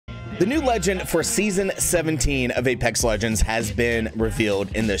The new legend for Season 17 of Apex Legends has been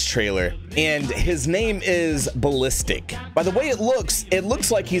revealed in this trailer, and his name is Ballistic. By the way it looks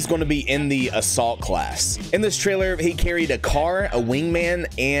like he's going to be in the Assault class. In this trailer, he carried a car, a wingman,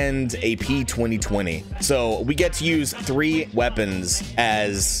 and a P2020. So we get to use 3 weapons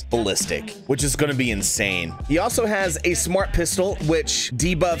as Ballistic, which is going to be insane. He also has a smart pistol, which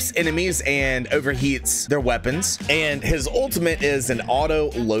debuffs enemies and overheats their weapons. And his ultimate is an auto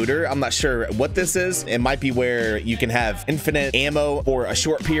loader. I'm not sure what this is. It might be where you can have infinite ammo for a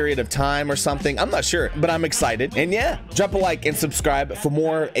short period of time or something. I'm not sure, but I'm excited. And yeah, drop a like and subscribe for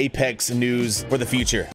more Apex news for the future.